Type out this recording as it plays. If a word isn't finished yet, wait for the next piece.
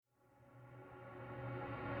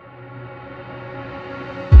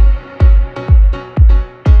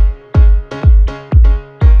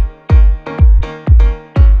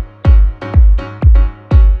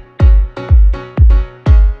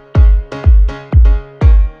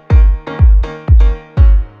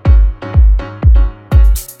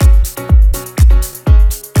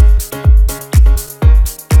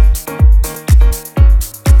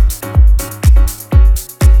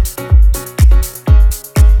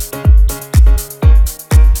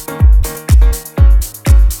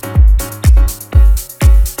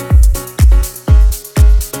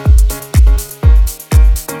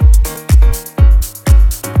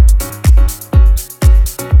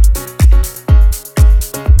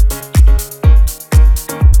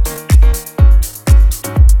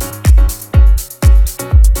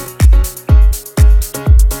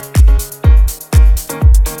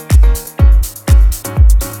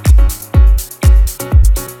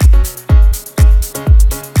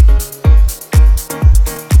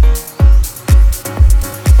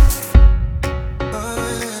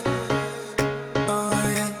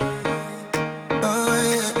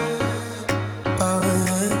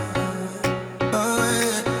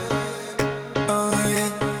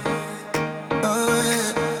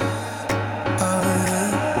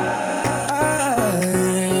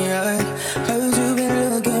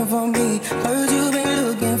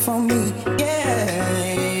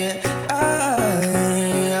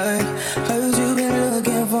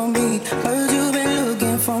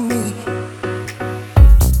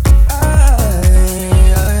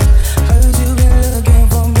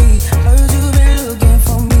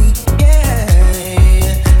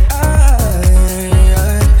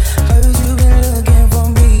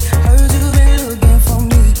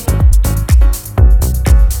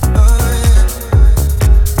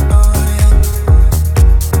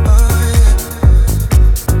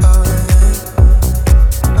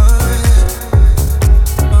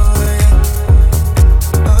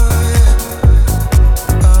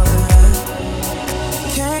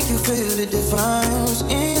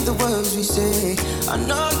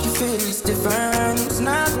feels different. It's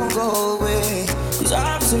not gonna go away. 'Cause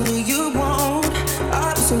obviously you won't.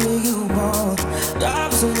 Obviously you won't.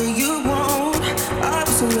 Obviously you won't.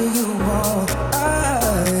 Obviously you won't.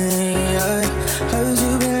 I heard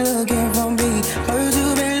you been looking for me. Heard you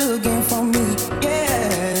been looking for me.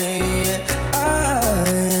 Yeah. I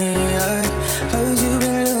heard you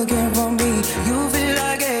been looking for me. You feel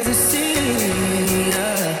like ecstasy.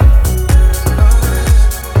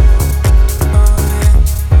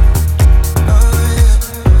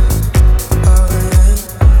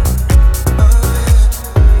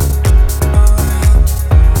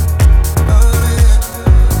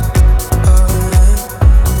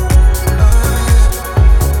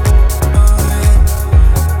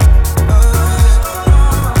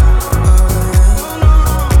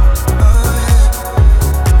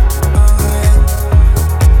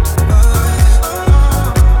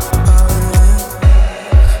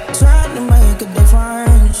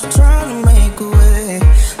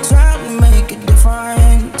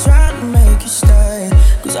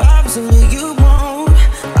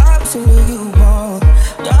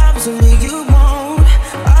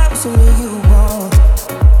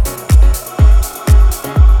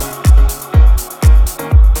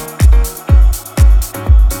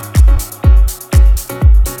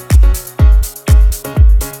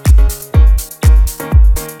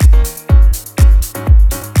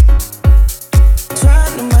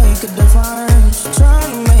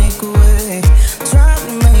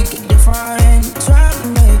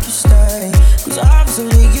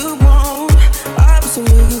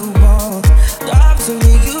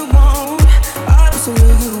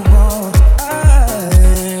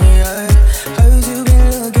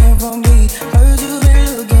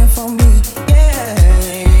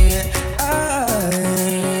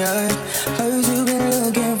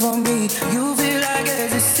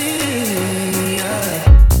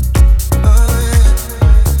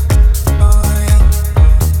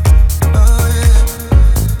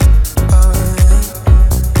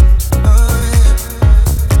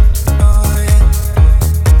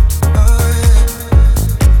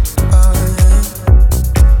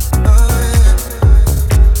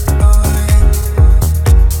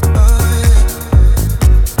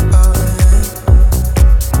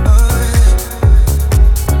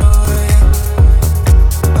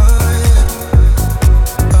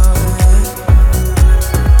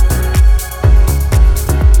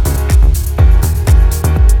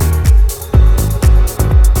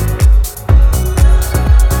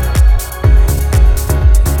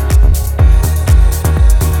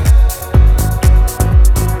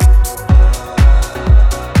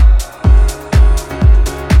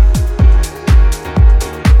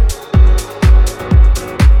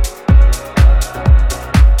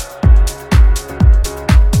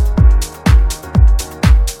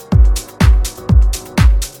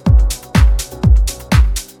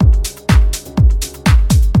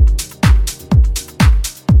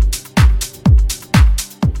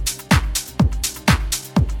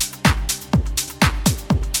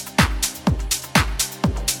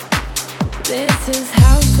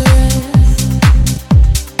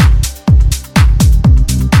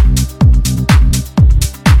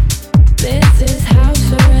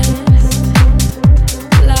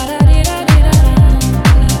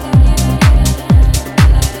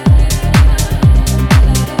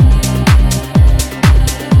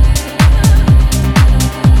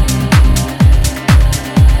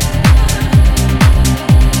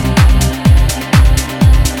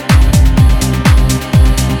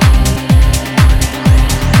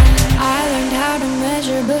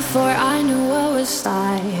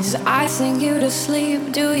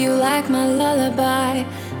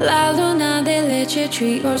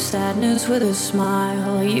 Treat your sadness with a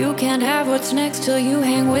smile. You can't have what's next till you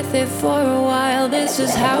hang with it for a while. This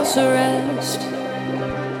is house arrest.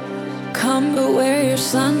 Come but wear your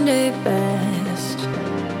Sunday best.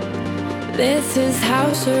 This is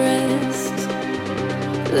house arrest.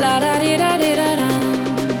 La da di da di da da.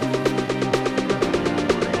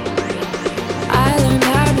 I learned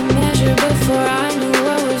how to measure before I knew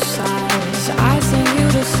what was size. I sing you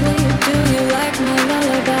to sleep. Do you like my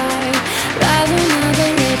lullaby?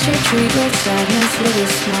 Treat your sadness with a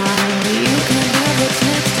smile. You can have what's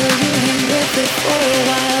next till you hang with it for a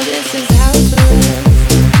while. This is house arrest.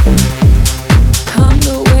 Come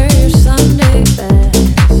to wear your Sunday best.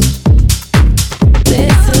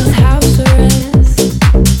 This is house arrest.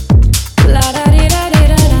 La da di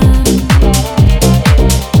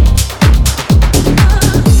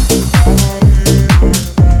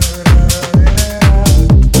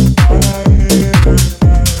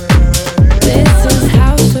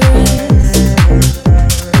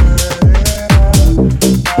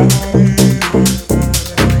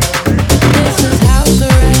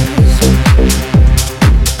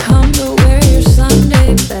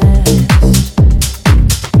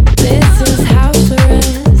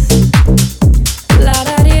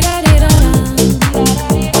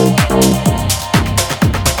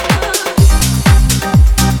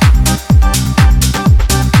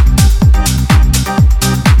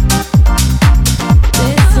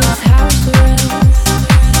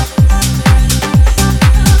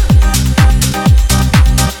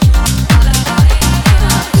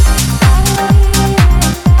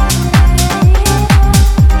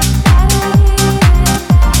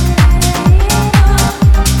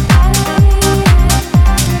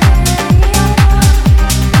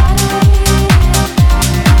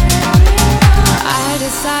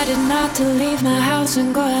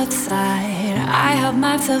outside. I helped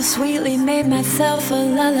myself sweetly, made myself a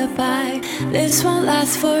lullaby. This won't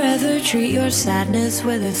last forever, treat your sadness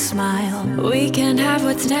with a smile. We can't have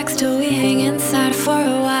what's next till we hang inside for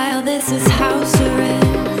a while. This is house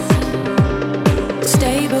arrest.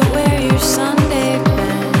 Stay but wear your Sunday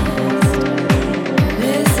best.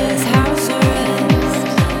 This is house arrest.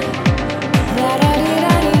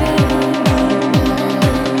 La-da-dee-da-dee-da.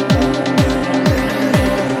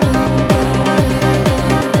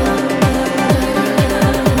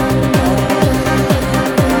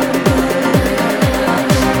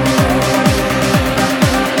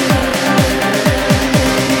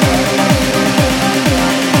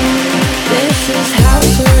 This is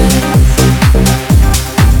house arrest.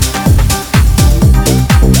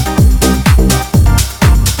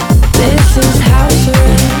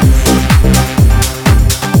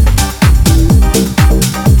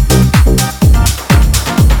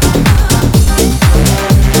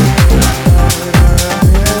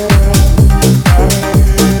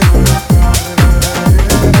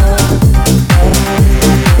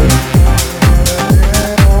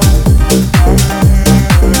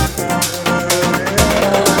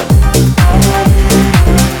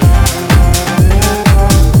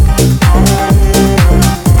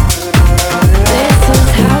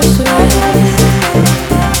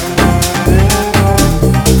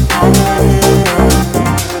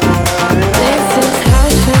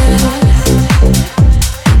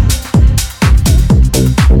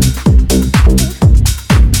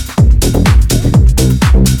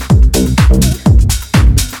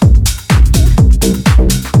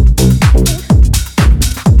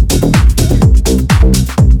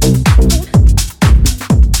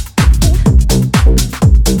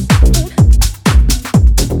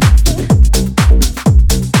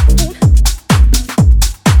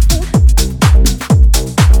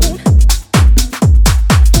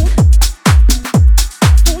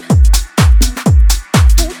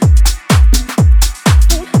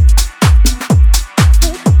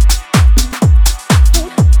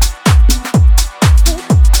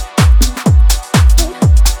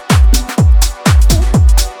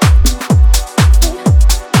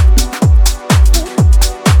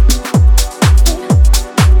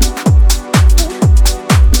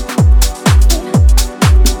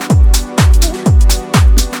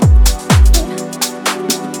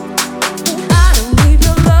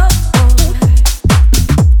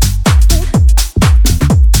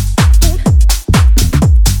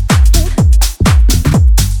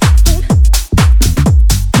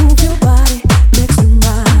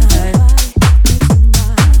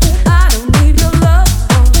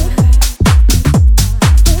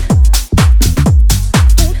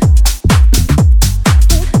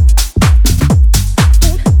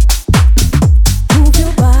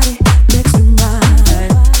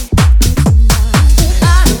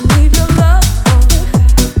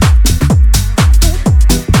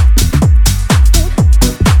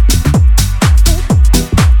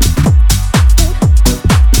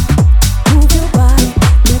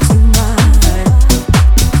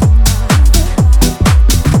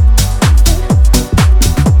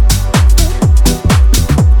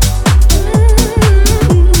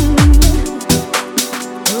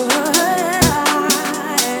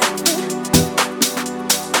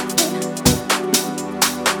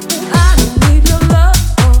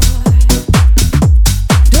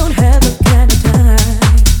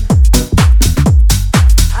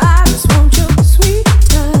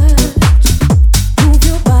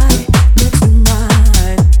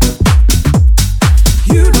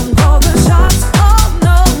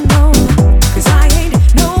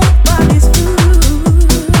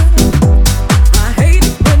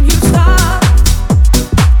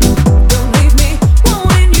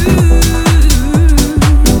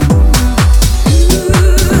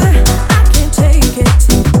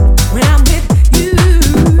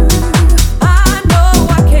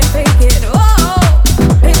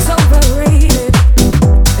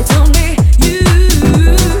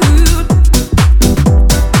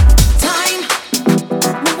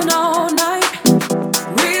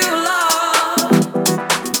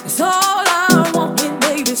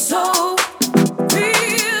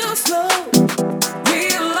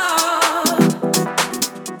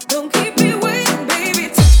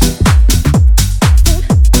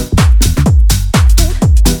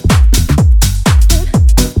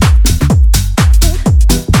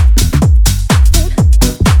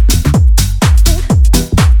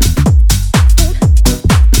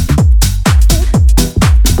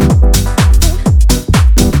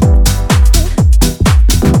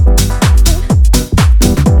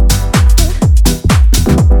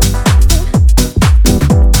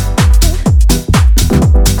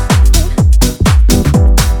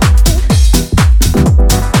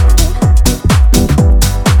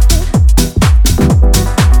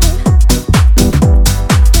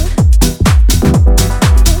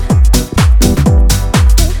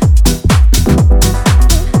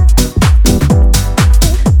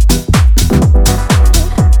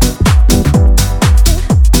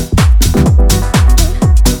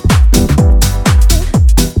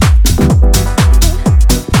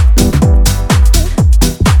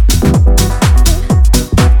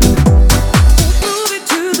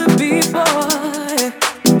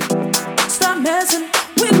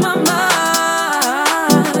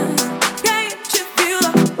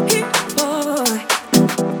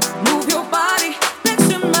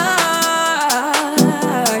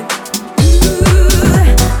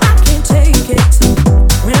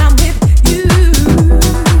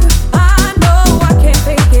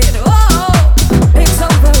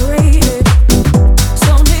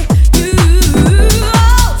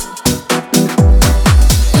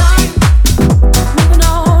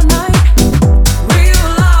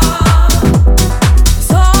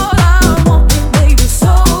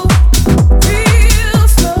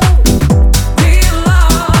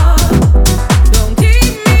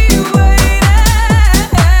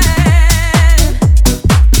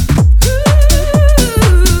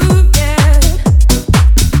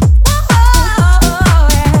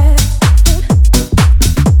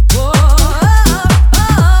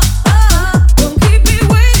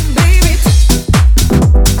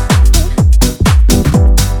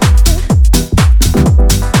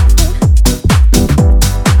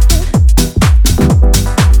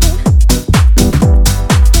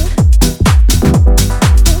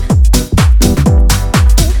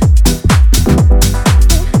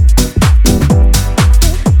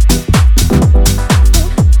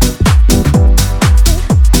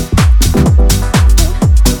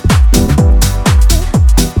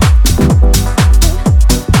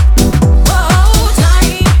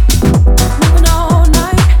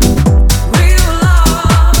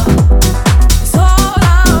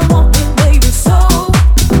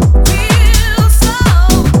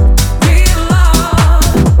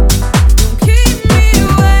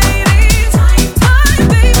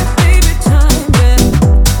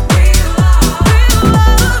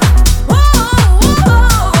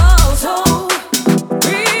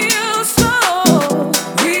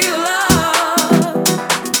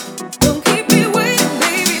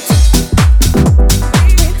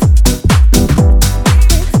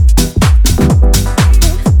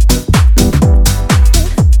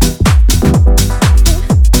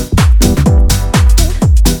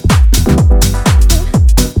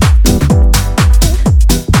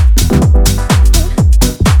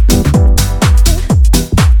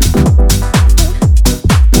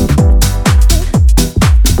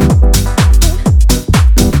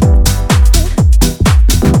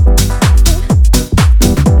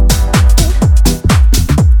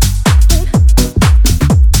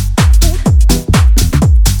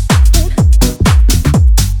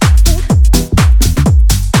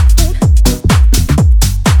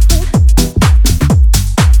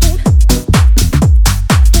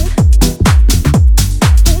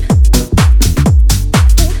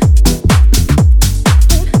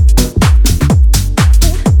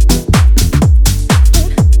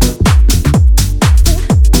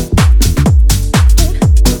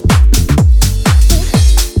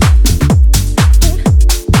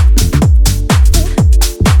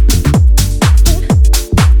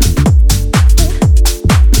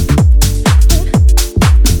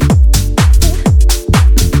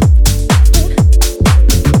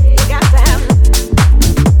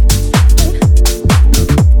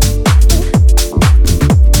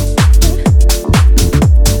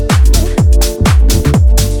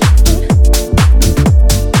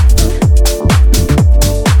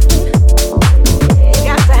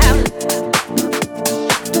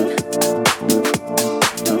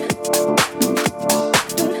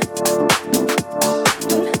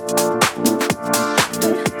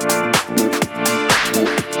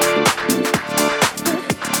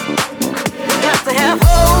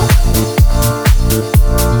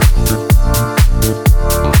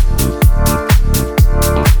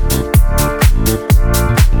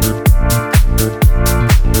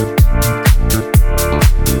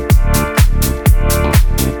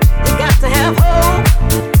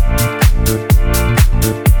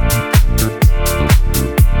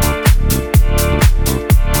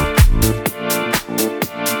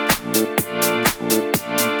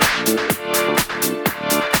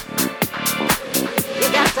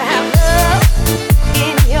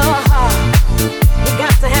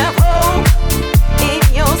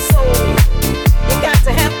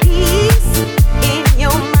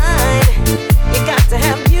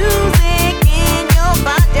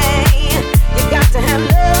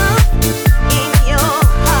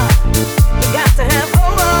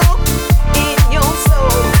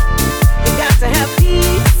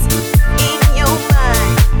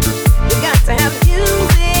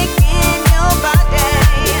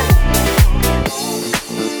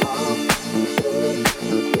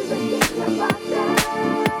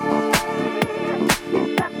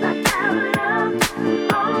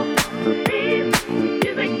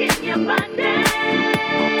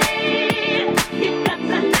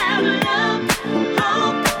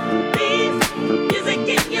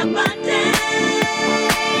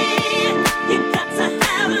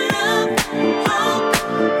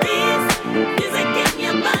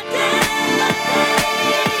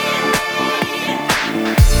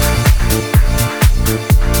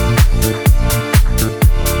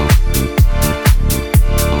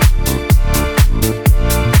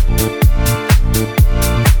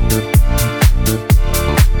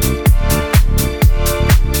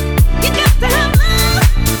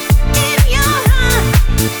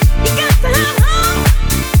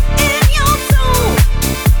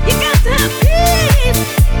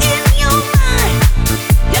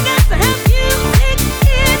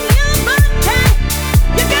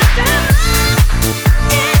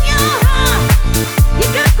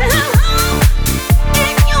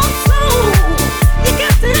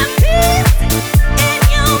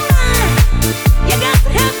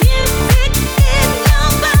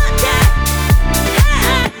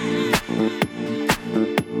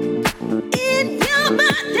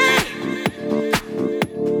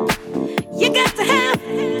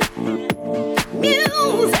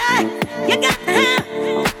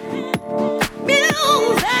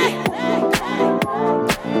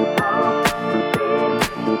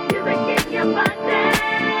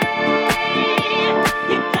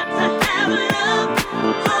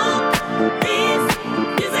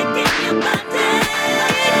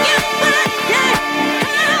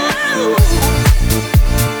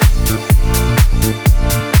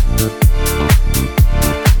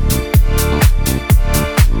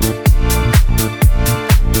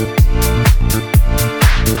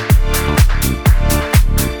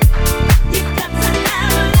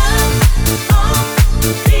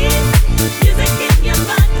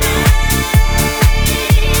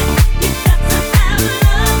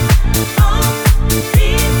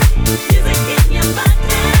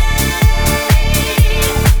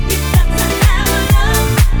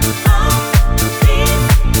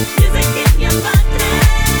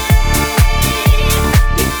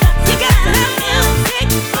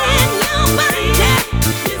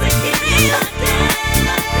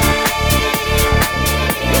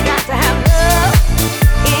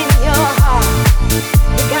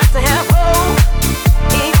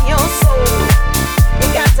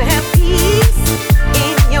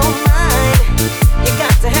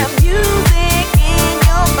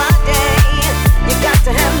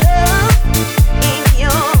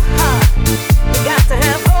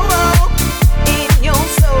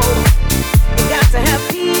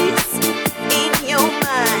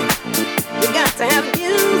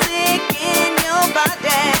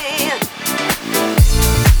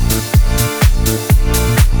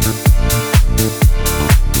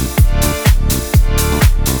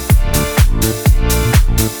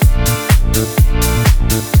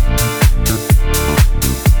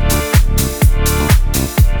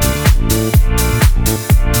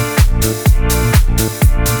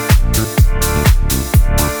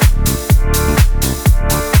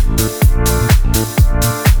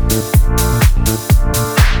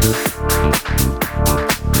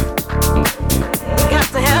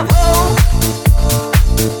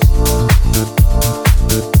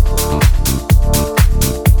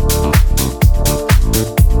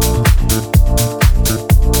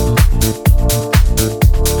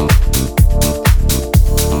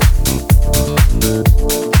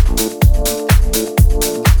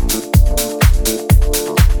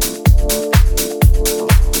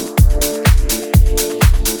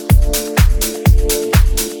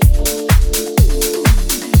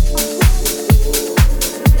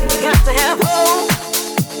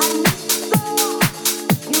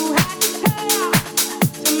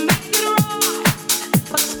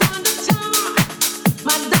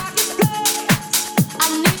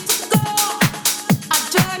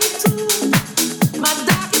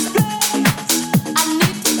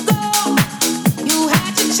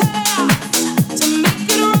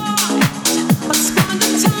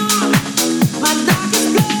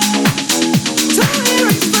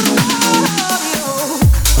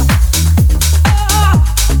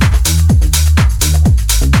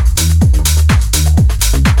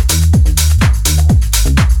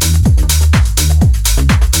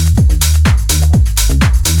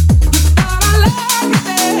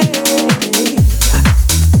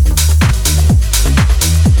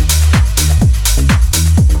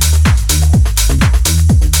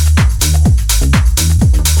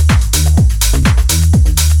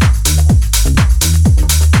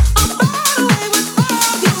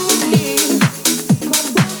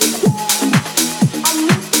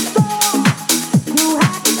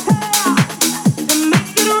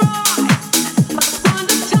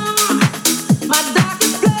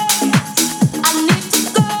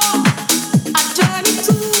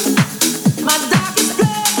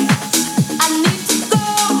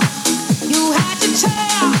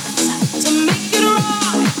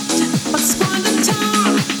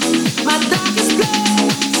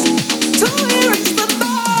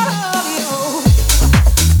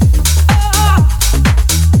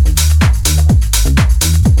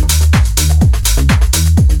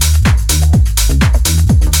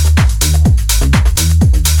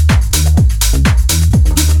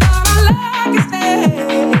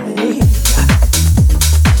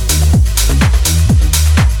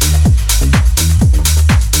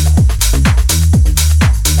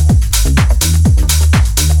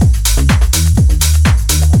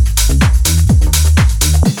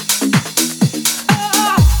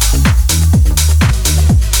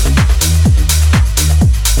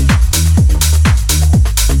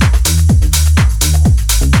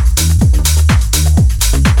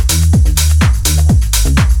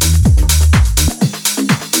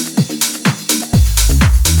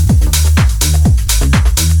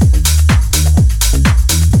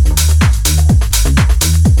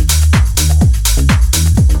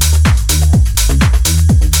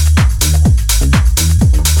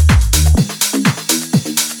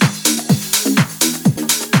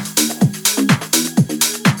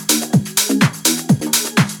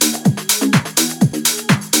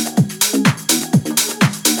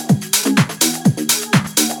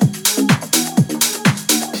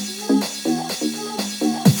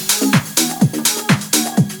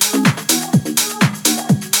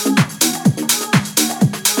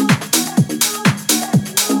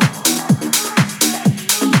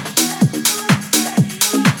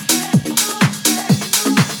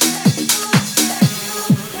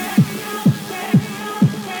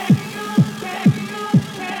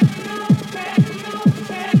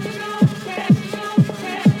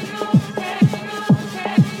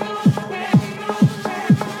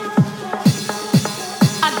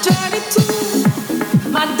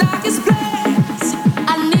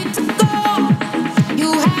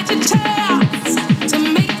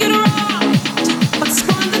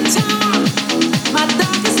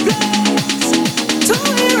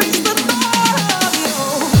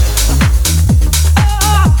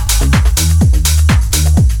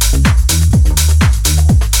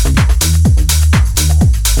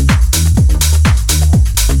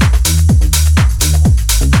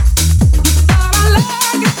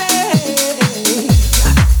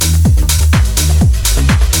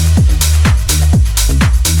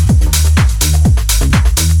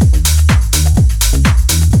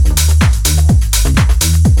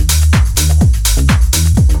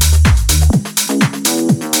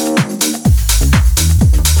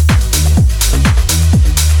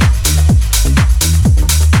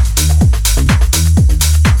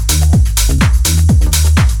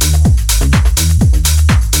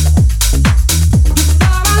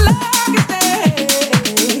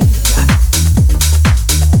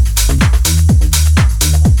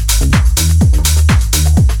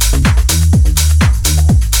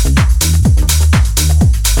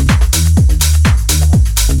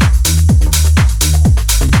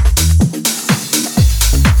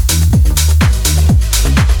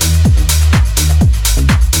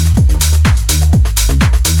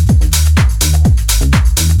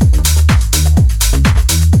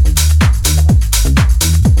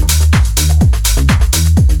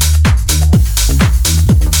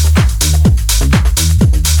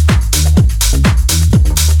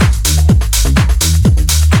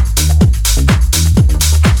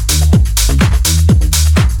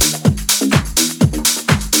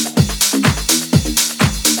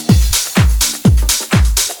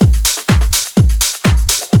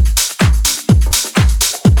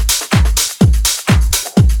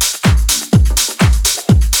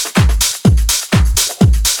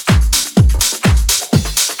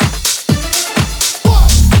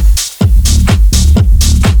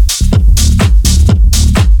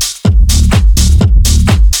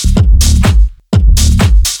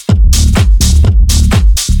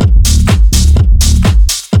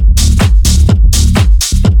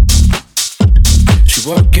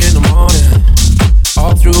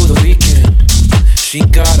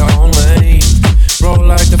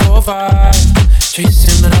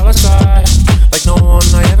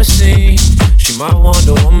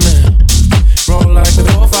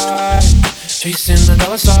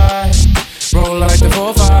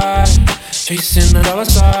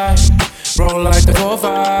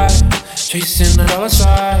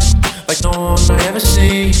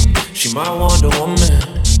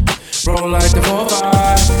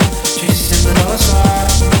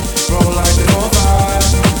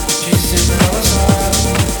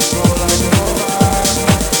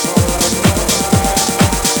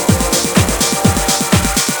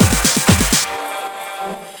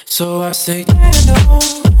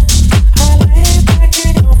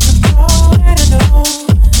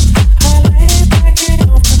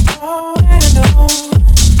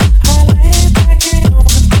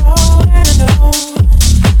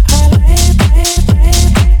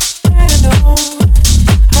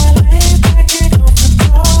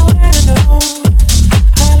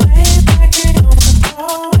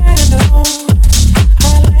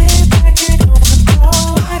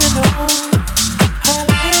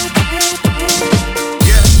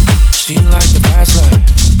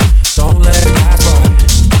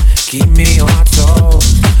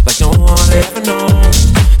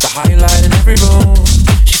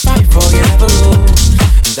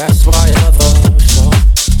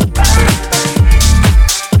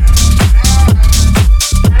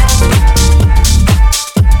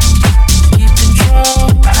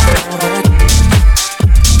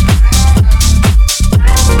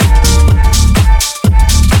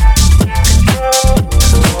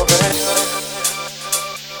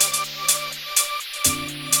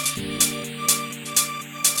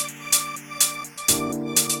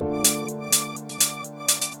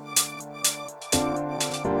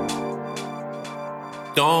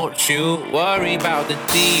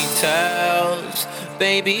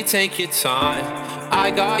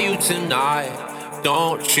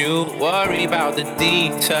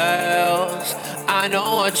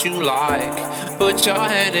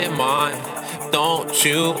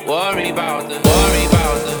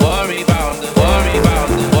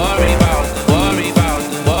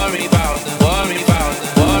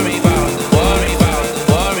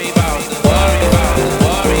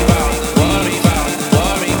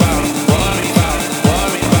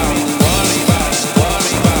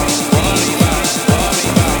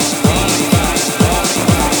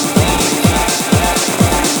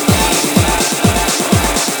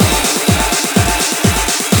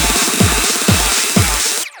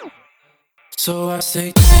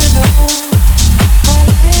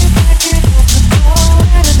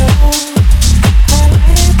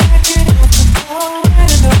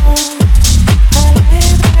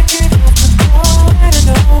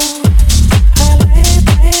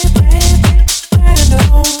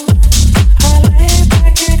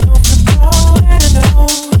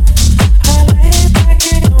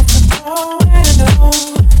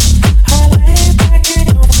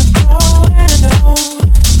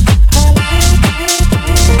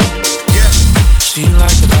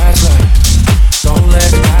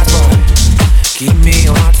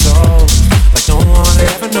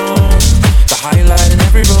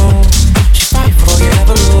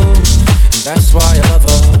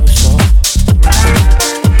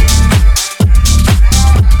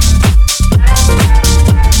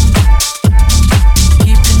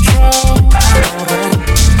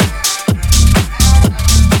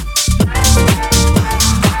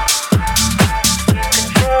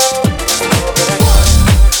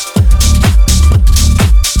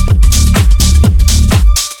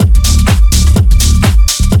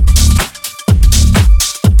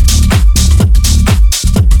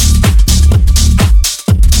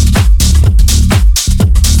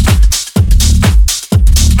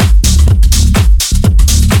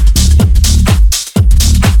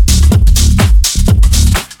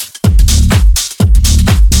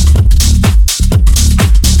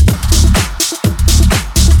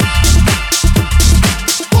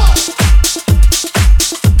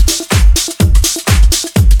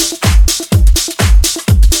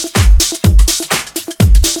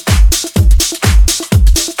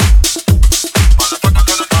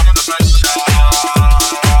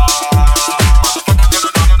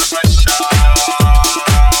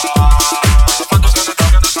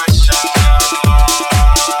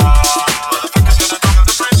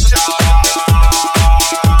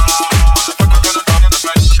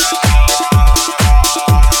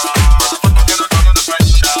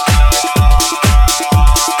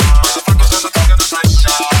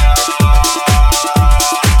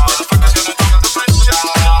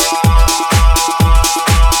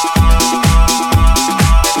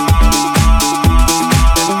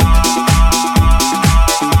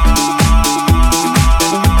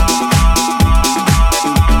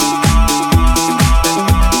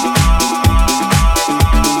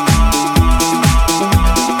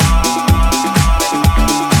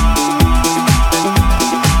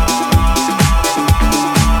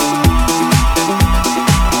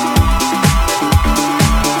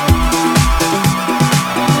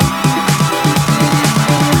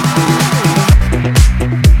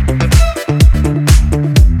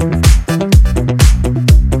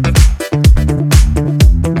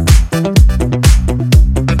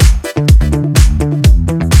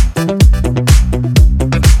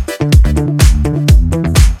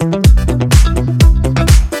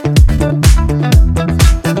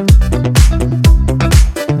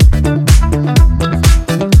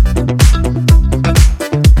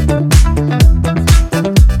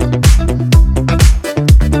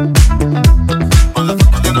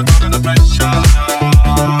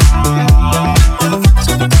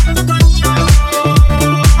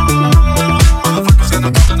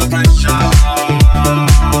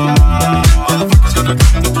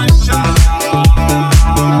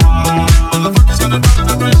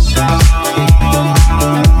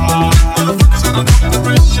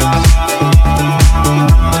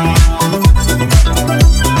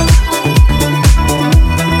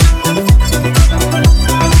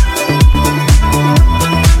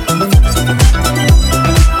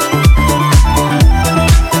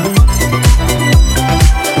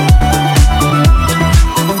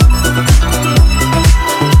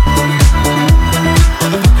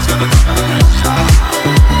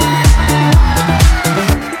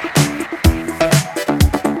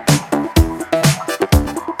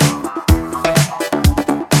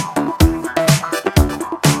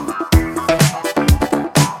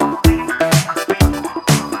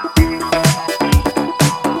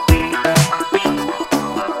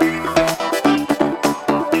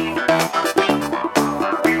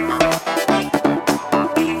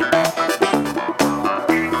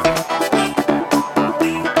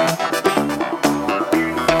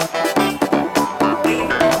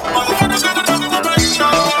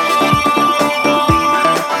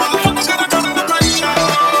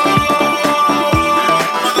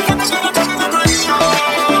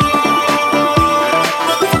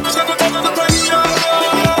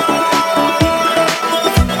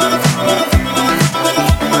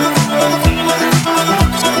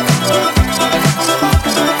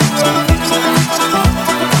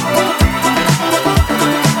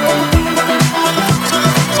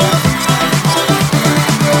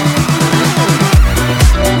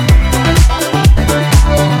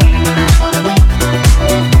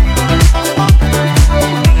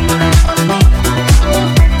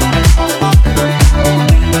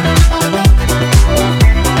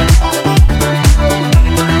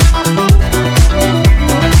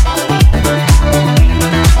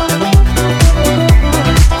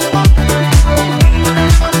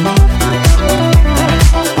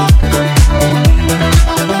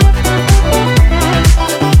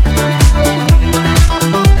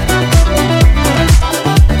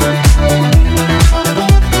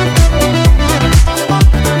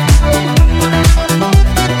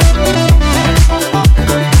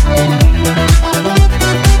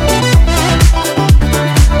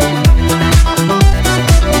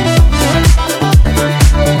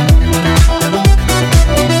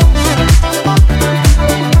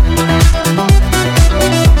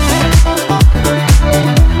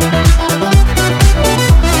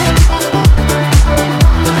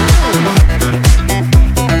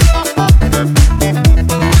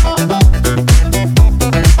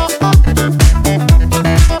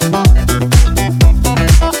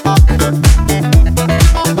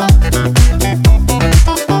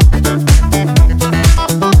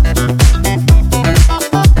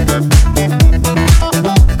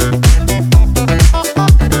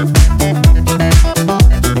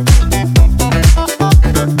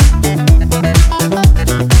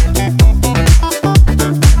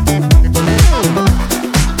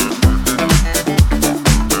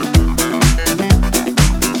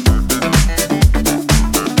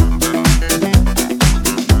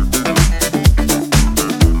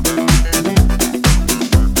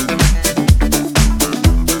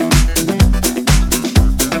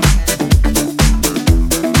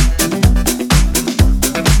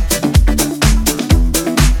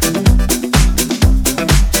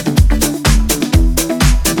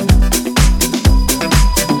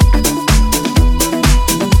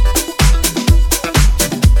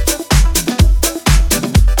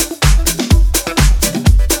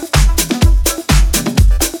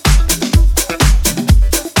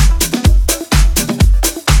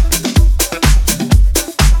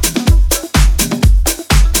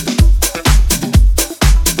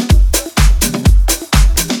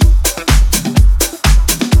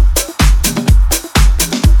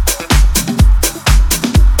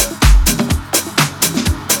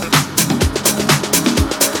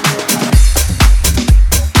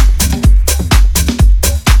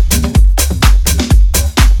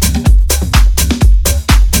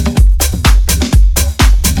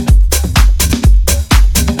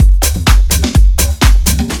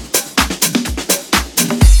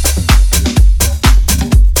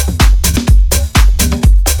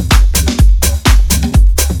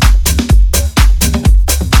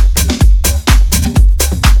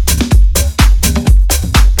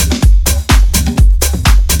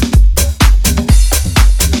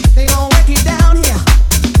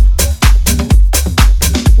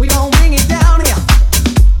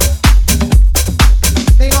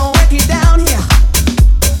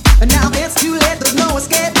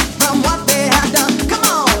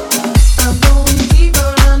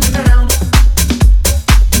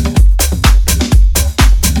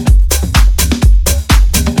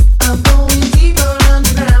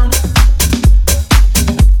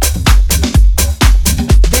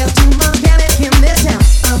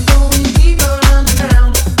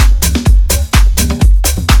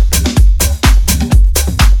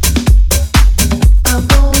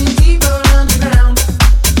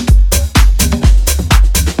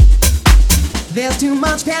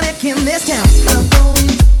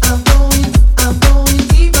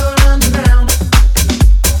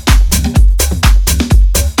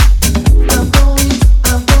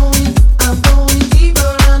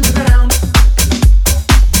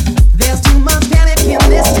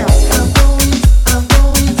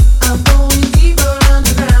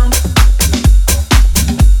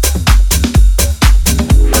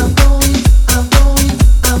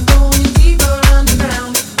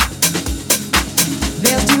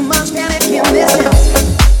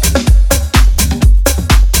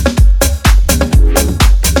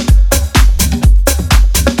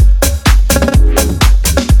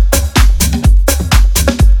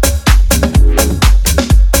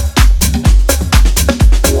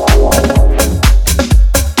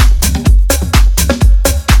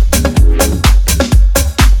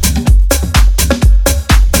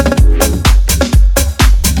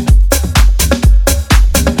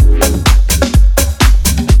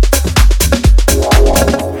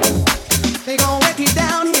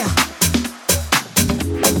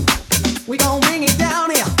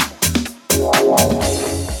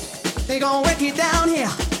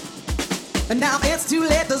 Now it's too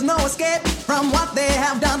late, there's no escape from what they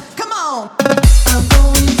have done. Come on! I'm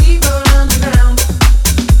going deeper underground.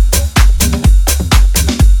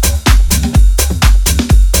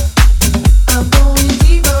 I'm going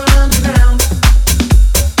deeper underground.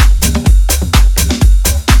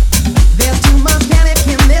 There's too much panic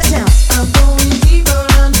in this town. I'm going deeper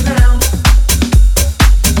underground.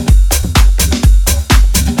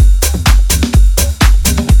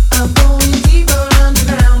 I'm going deeper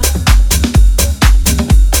underground.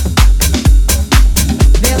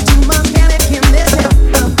 There's too much panic in this town.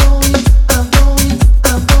 I'm going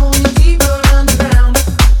deeper underground.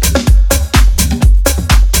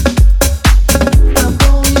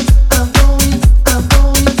 I'm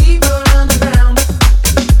going deeper underground.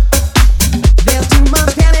 There's too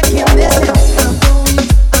much panic in this town.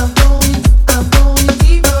 I'm going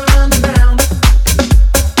deeper underground.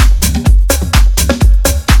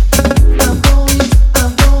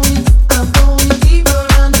 I'm going deeper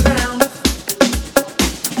underground.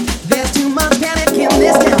 There's too much panic in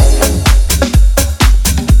this town.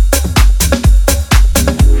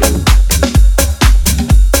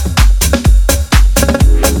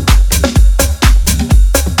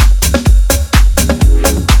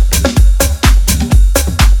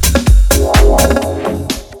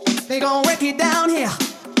 They gon' wreck it down here.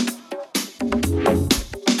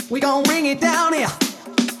 We gon' bring it down here.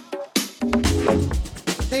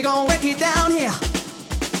 They gon' wreck it down here.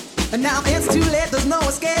 And now it's too late, there's no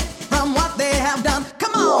escape from what they have done.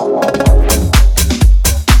 Come on!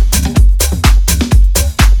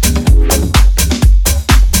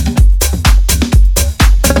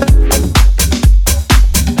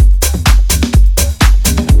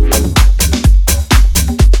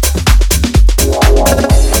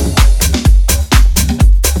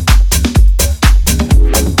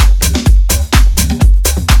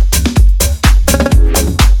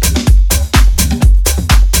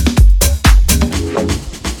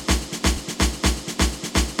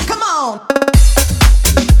 Come on!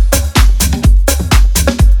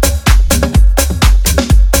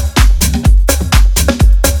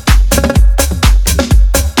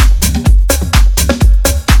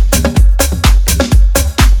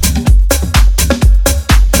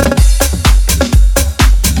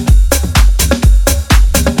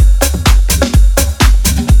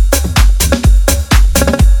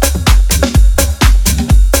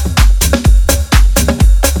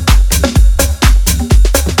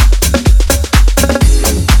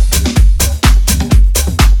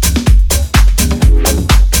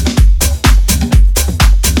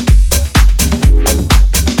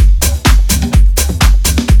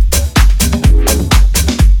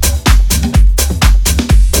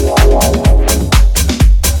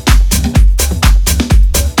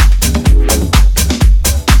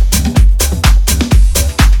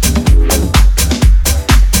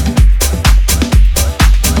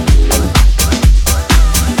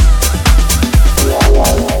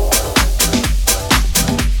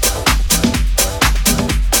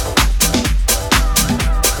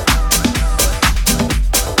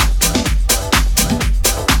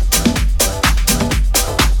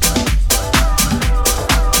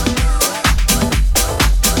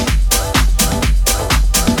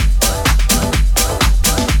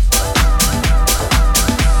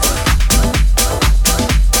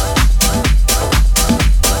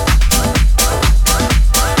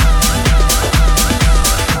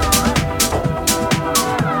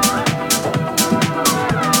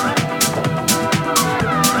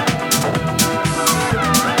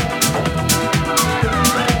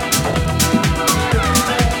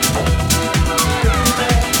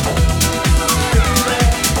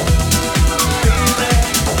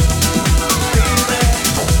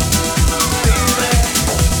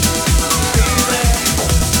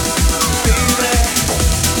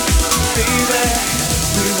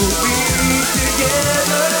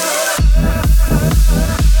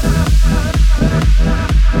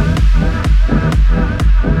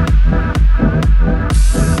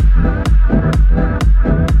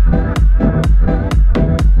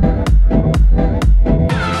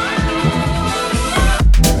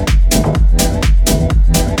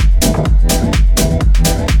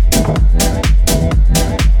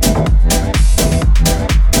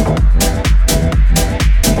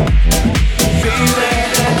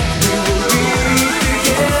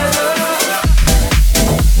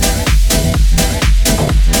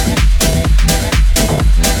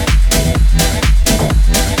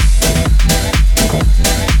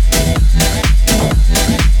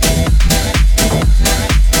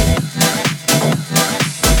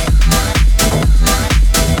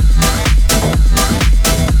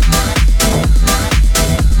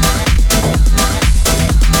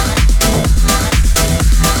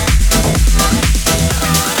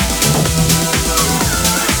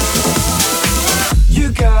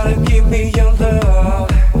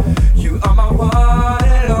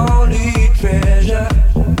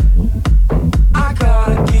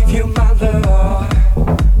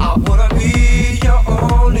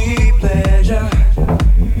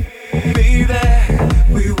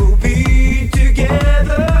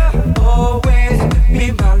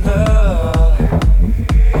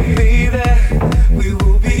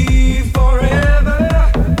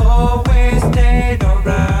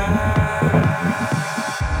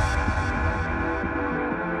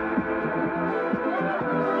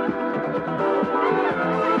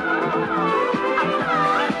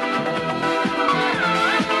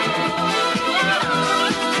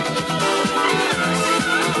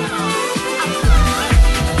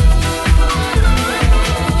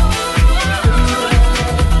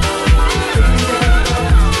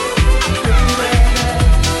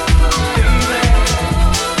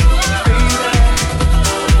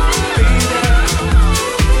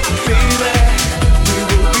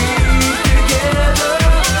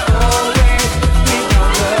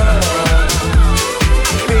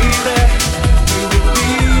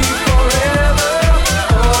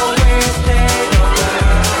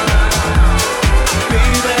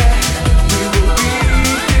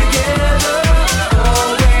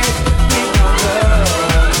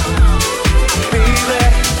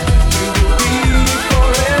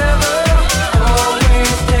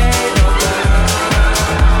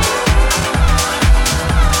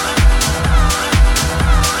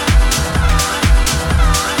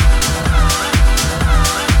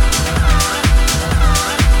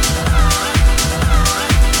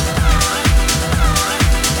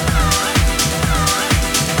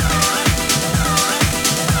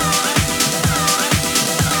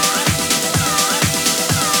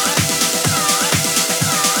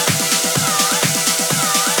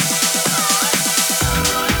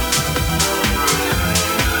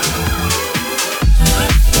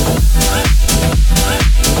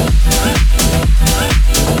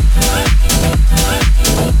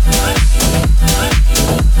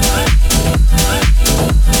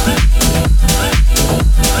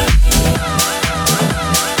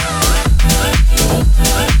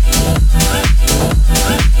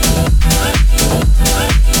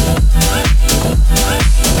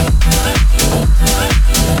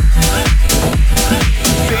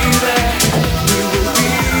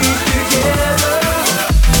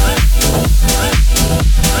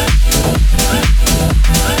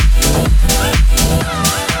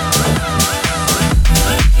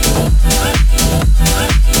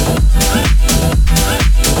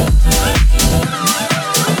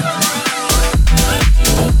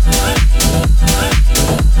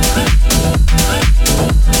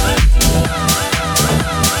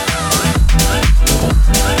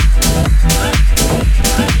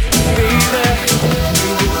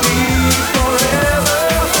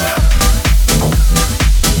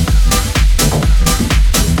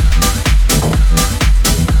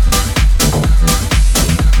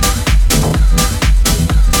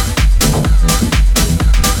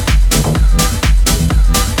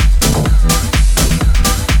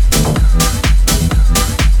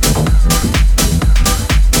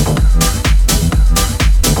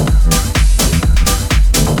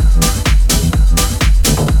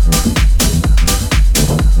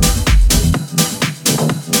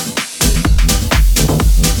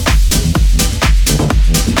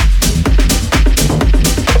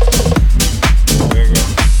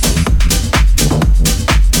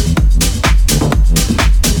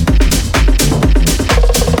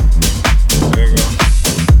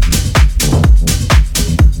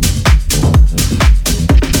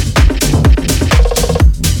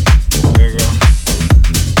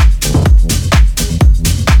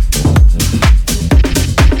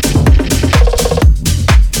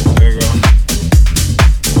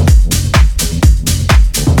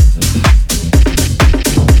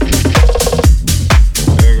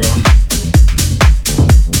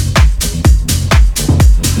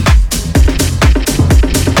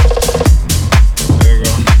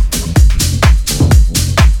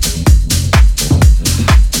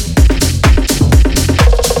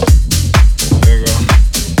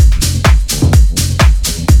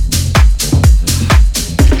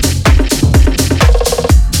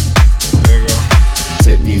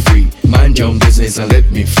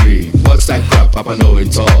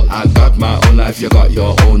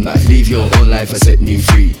 own life. Live your own life and set me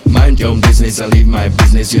free. Mind your own business and leave my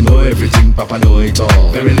business. You know everything, Papa know it all.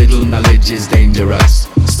 Very little knowledge is dangerous.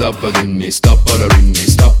 Stop bugging me, stop bothering me,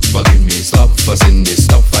 stop bugging me, stop fussing me,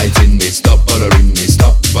 stop fighting me, stop bothering me,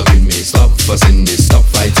 stop bugging me, stop fussing me, stop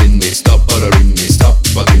fighting me, stop bothering me, stop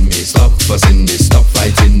bugging me, stop fussing me, stop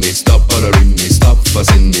fighting me, stop bothering me, stop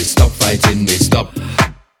fussing me, stop fighting me, stop.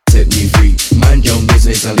 Set me free, mind your own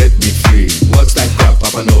business and let me free. What's that crap,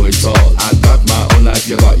 Papa know it all. I got my own life,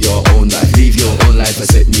 you got your own life. Live your own life and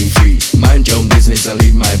set me free. Mind your own business and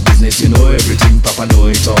leave my business. You know everything, Papa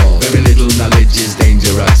know it all. Very little knowledge is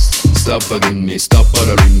dangerous. Stop bugging me, stop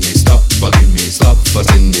bothering me, stop bugging me, stop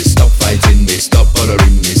fussing me, stop fighting me, stop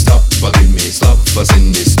bothering me, stop bugging me, stop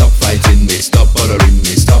fussing me, stop fighting me, stop bothering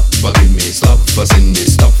me, stop bugging me, stop fussing me,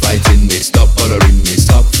 stop fighting me, stop bothering me,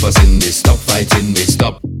 stop fussing me, stop fighting me,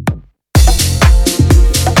 stop.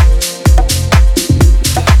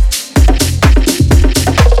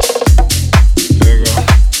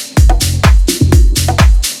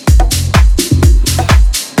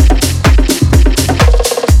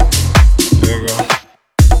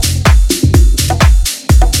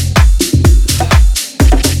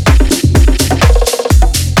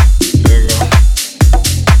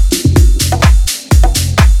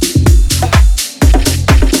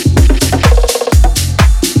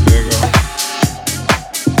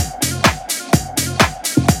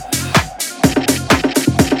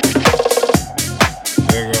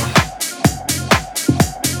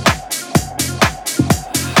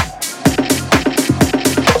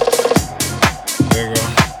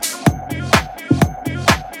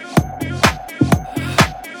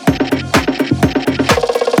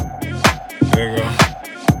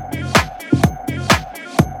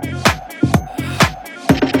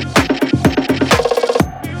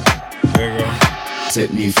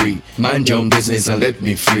 Set me free, mind your own business and let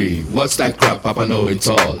me free. What's that crap, Papa know it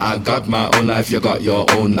all. I got my own life, you got your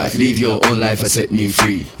own life. Live your own life and set me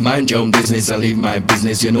free. Mind your own business and leave my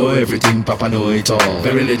business. You know everything, Papa know it all.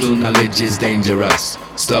 Very little knowledge is dangerous.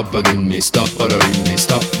 Stop bugging me, stop bothering me,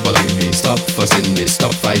 stop bugging me, stop fussing me,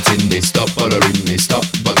 stop fighting me, stop bothering me, stop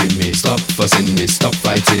bugging me, stop fussing me, stop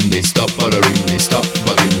fighting me, stop bothering me, stop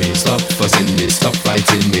bugging me, stop fussing me, stop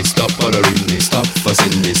fighting me, stop bothering me, stop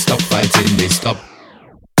fussing me, stop fighting me, stop.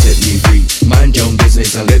 Set me free, mind your own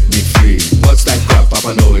business and let me free. What's that crap,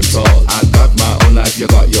 Papa know it all. I got my own life, you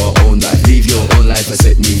got your own life. Live your own life and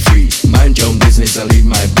set me free. Mind your own business and leave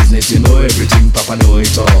my business. You know everything, Papa know it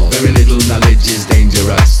all. Very little knowledge is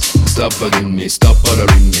dangerous. Stop bugging me, stop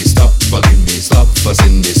bothering me, stop bugging me, stop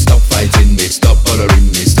fussing me, stop fighting me, stop bothering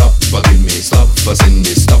me, stop bugging me, stop fussing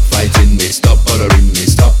me, stop fighting me, stop bothering me,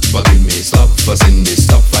 stop bugging me, stop fussing me,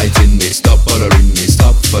 stop fighting me, stop bothering me,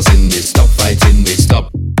 stop fussing me, stop fighting me, stop.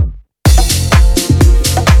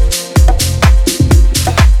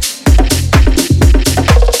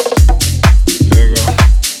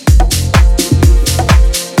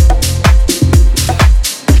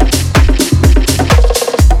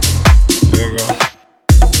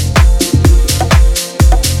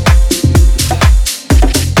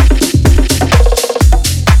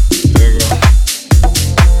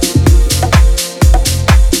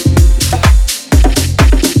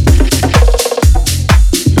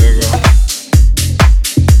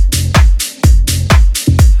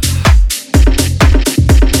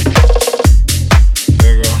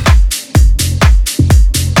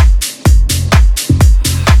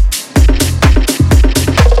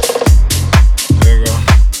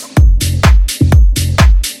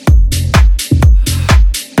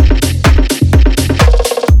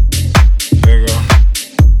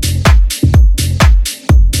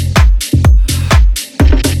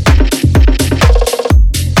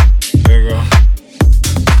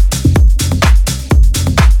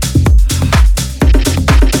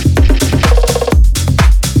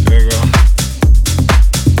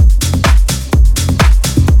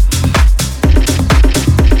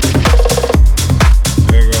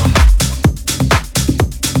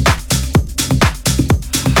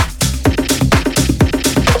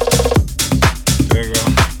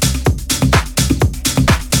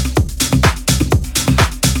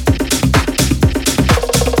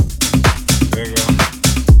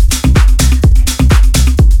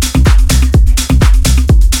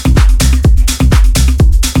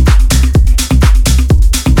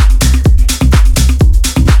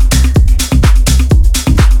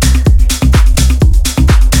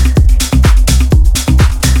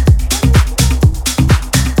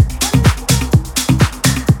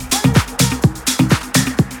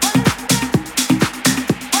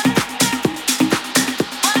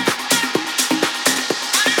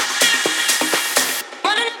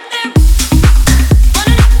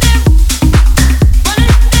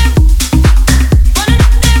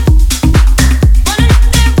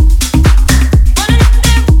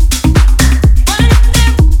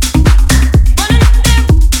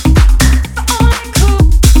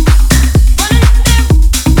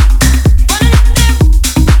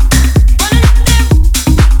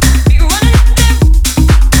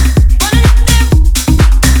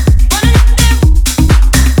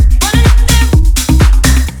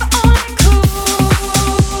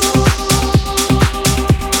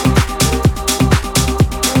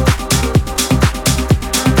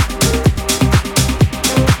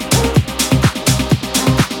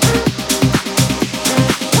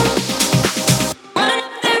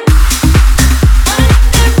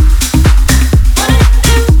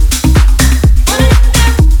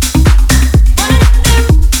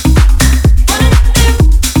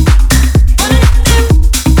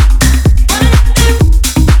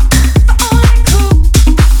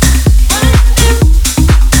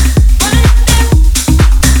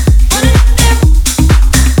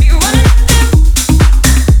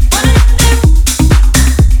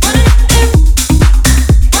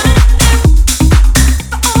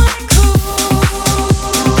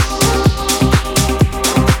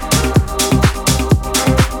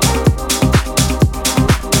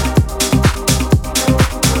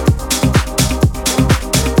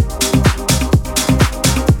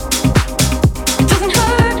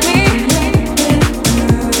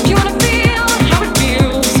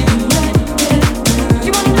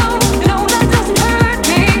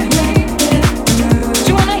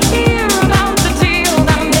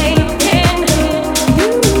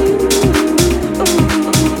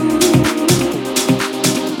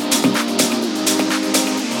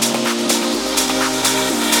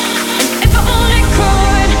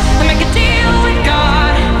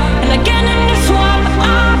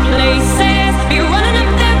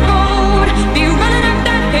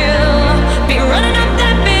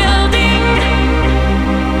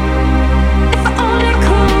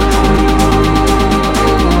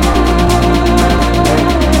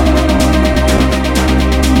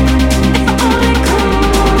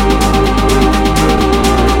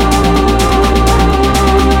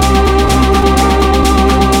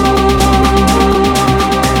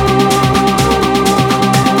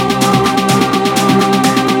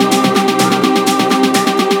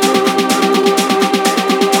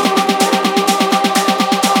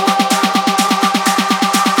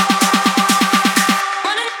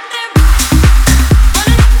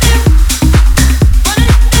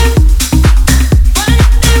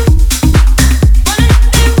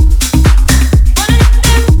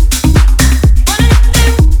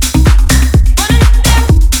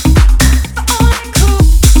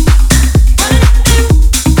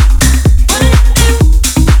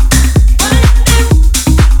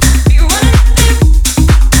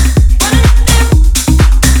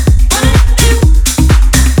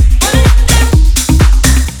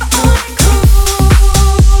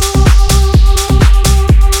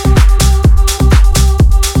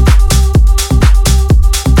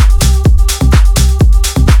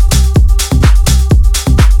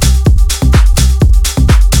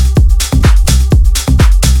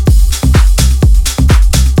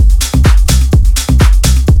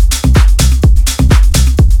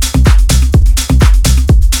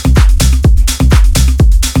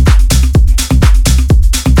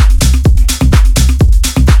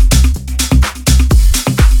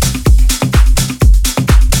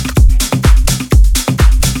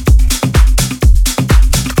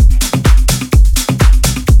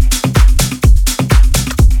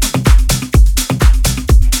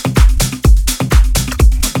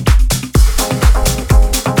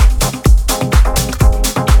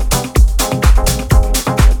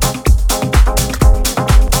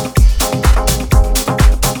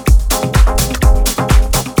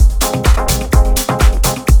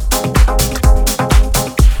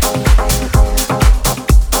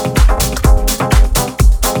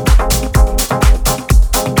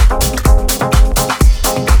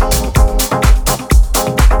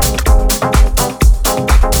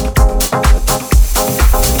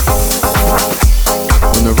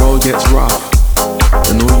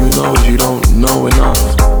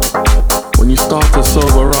 enough. When you start to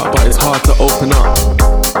sober up, but it's hard to open up.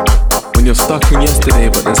 When you're stuck in yesterday,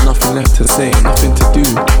 but there's nothing left to say, nothing to do.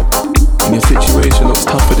 And your situation looks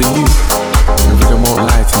tougher than you. The rhythm won't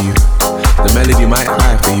lie to you. The melody might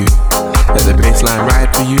cry for you. Let the bass line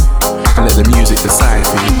ride for you, and let the music decide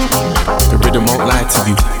for you. The rhythm won't lie to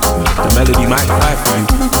you. The melody might cry for you,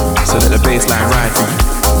 so let the bass line ride for you,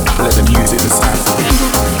 and let the music decide for you.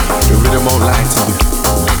 The rhythm won't lie to you.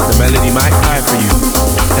 The melody might cry for you.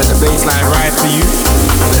 Let the bass line ride for you,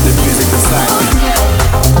 and let the music decide for you.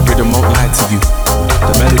 The rhythm won't lie to you.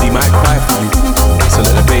 The melody might cry for you, so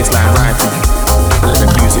let the bass line ride for you, and let the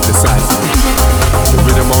music decide for you. The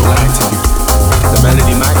rhythm won't lie to you. The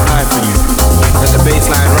melody might cry for you. Let the bass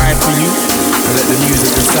line ride for you, and let the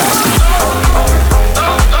music decide for you.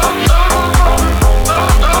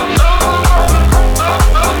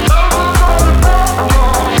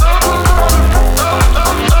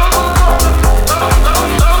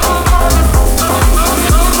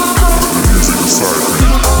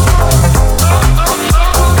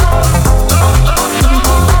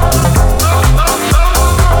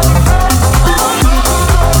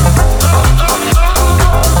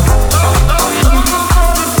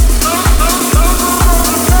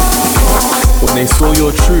 They saw your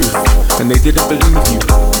truth and they didn't believe you,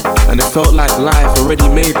 and it felt like life already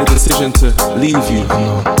made the decision to leave you.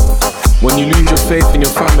 When you lose your faith in your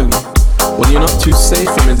family, when you're not too safe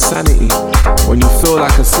from insanity, when you feel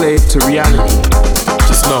like a slave to reality,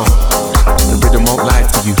 just know the rhythm won't lie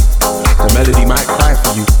to you. The melody might cry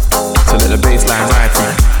for you, so let the bass line ride for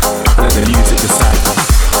you, let the music decide for you.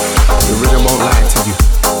 The rhythm won't lie to you.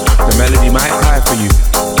 The melody might cry for you,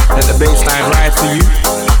 let the bass line ride for you,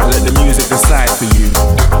 and let the music decide for you.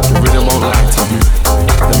 The rhythm won't lie to you.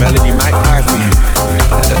 The melody might cry for you.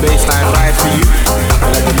 Let the bass line ride for you, and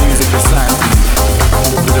let the music decide for you.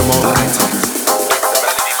 The rhythm won't lie to you.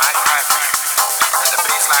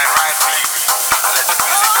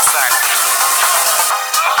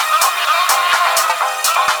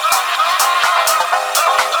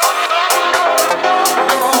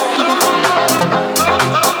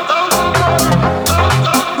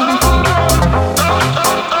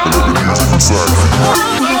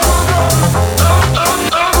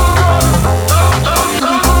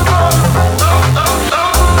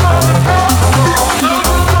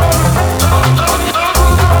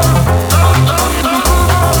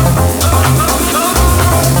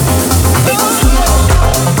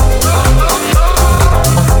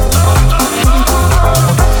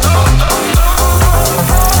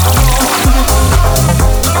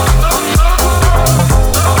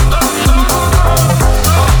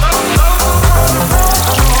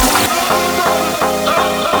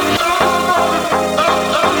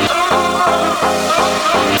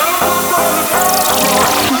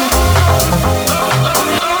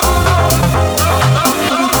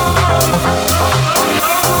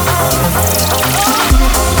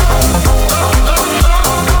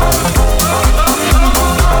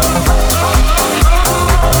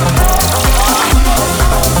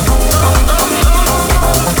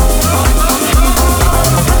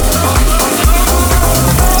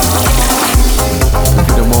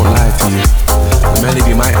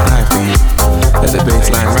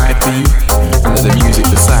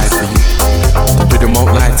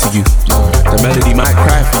 The melody might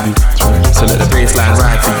cry for you. Let the bass line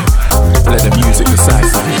ride for you, and let the music decide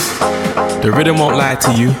for you. The rhythm won't lie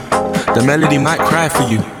to you. The melody might cry for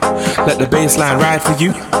you. Let the bass line ride for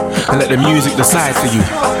you, and let the music decide for you.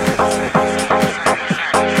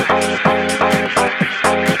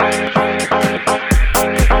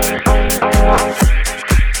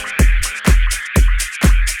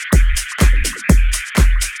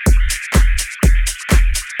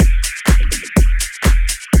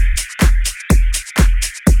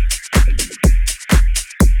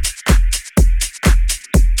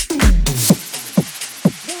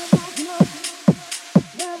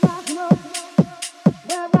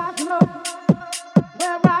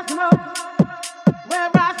 Where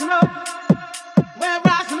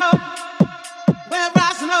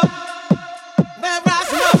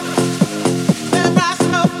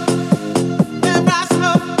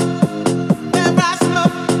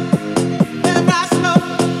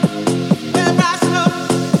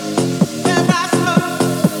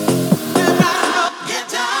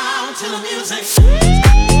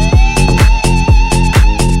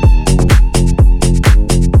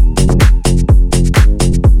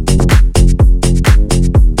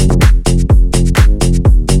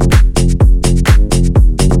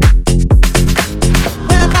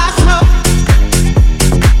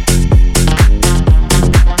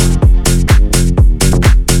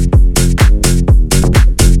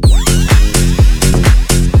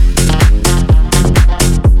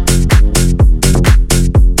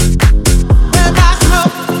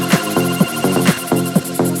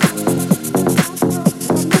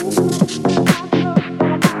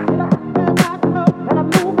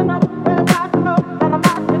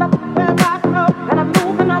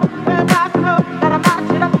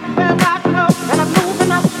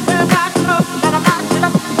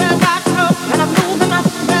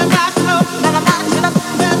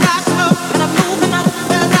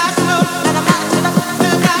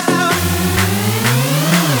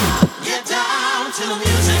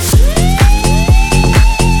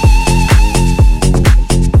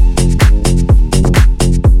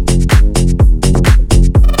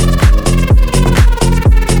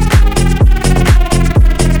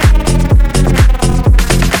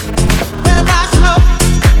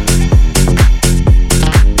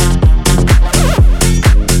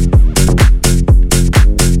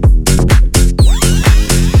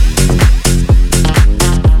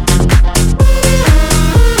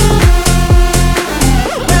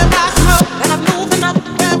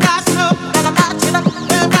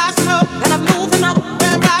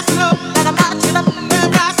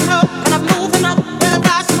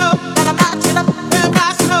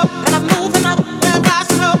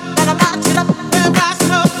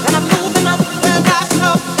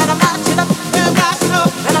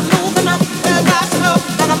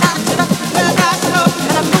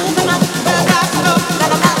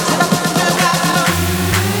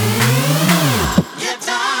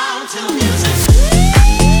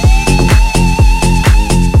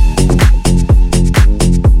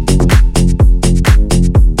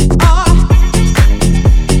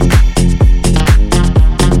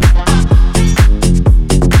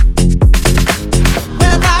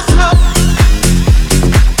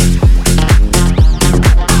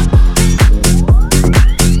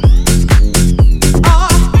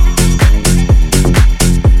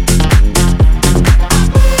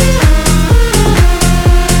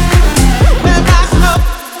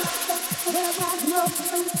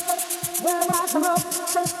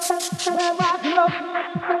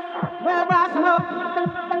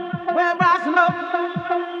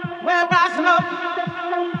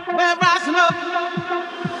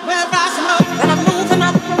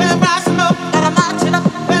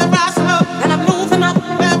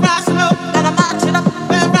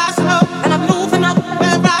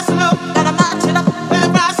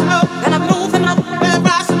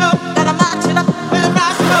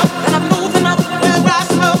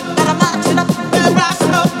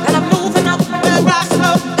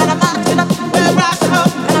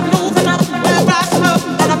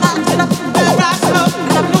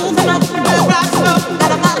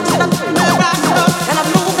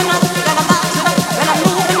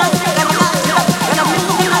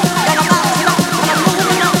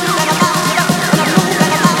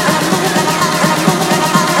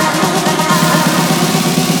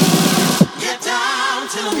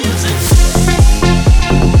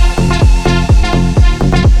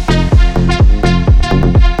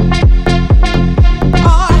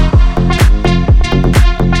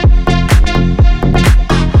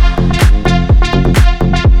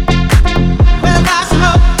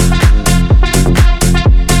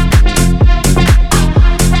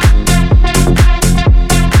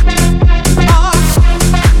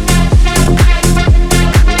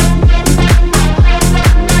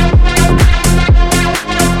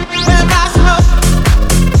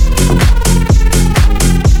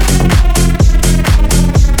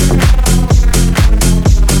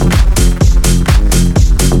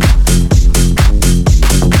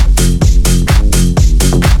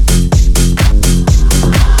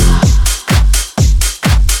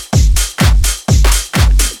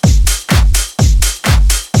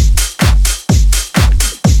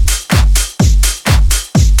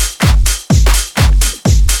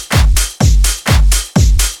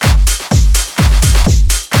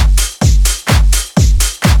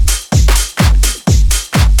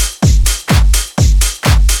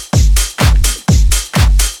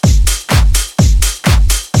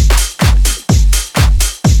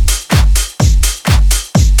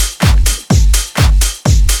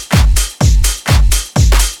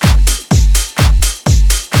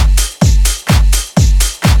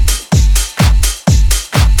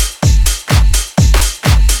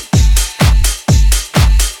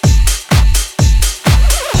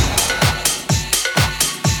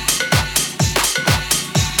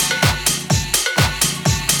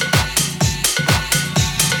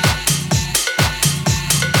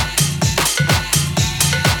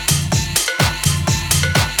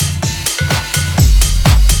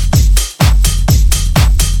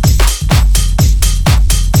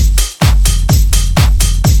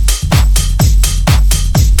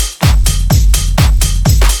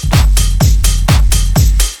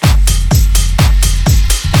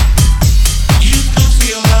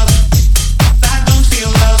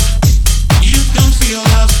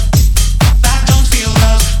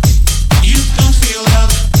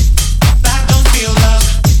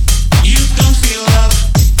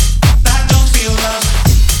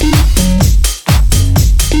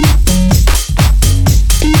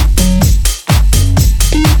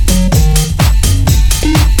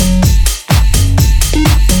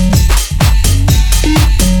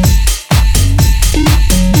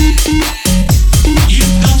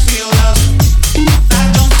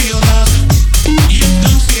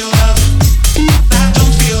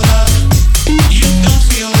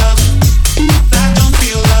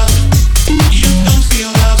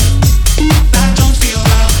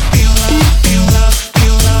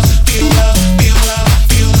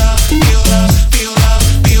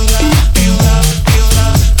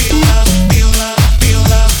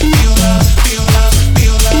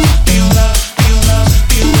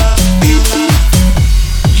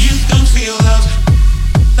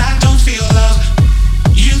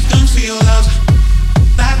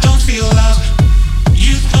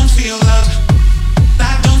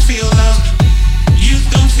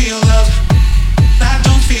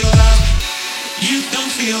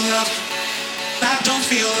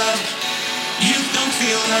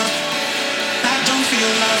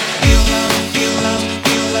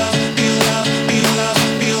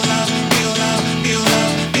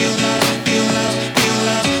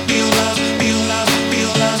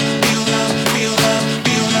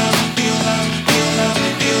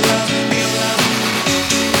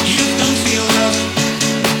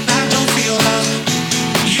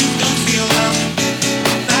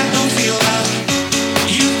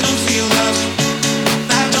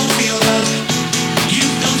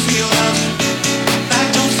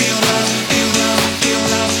Feel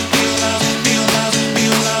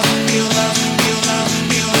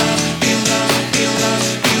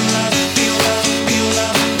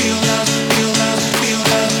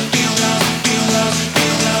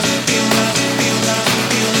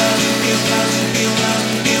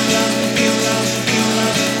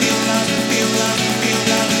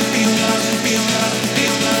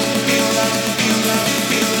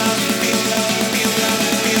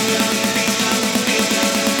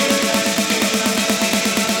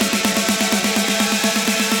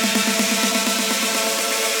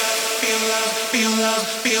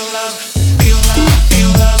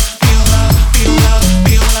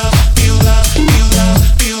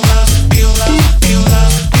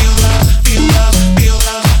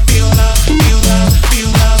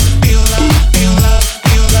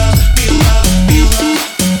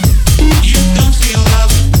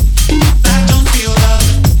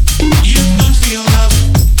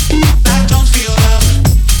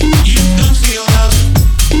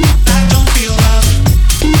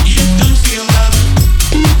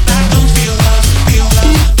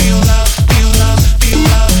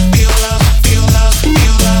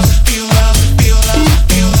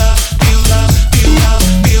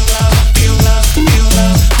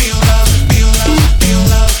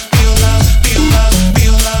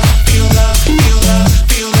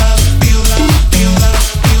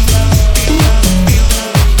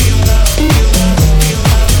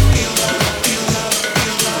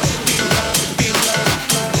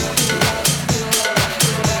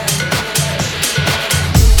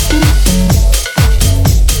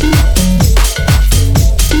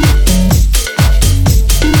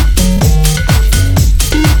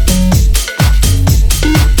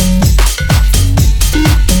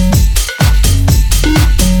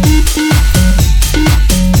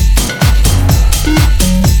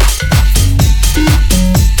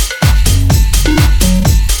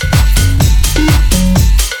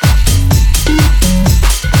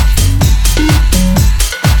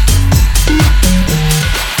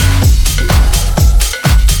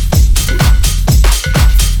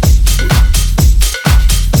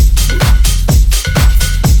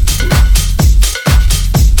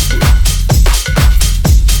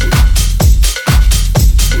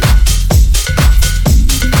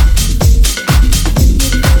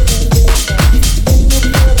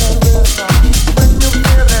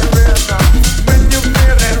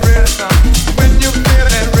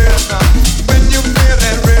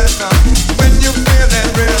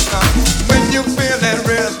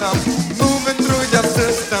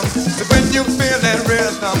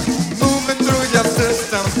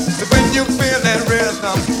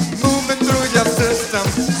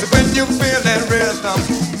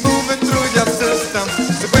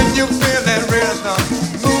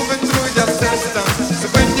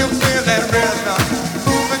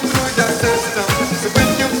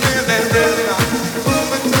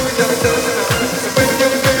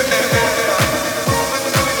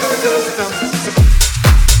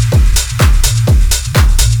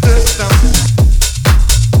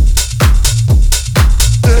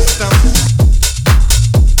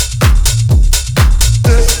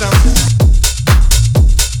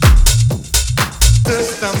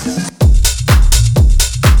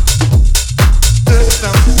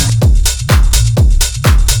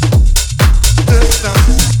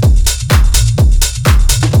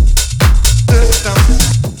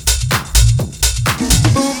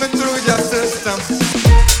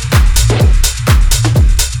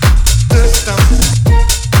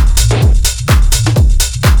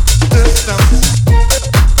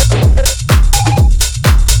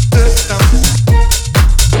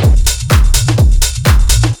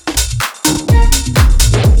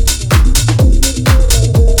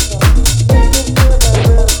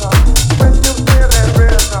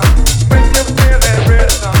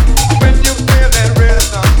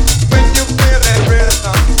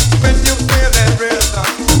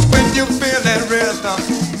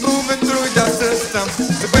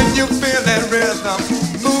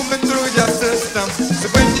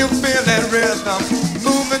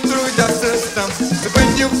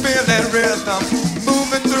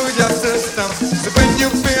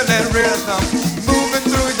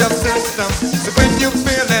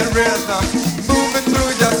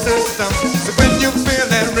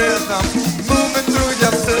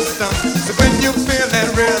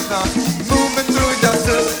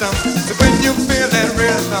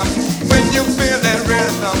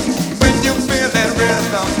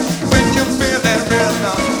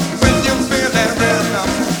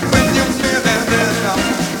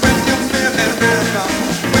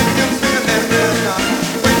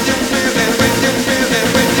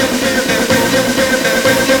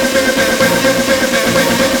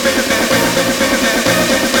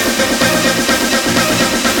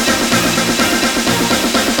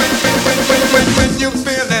you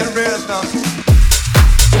feel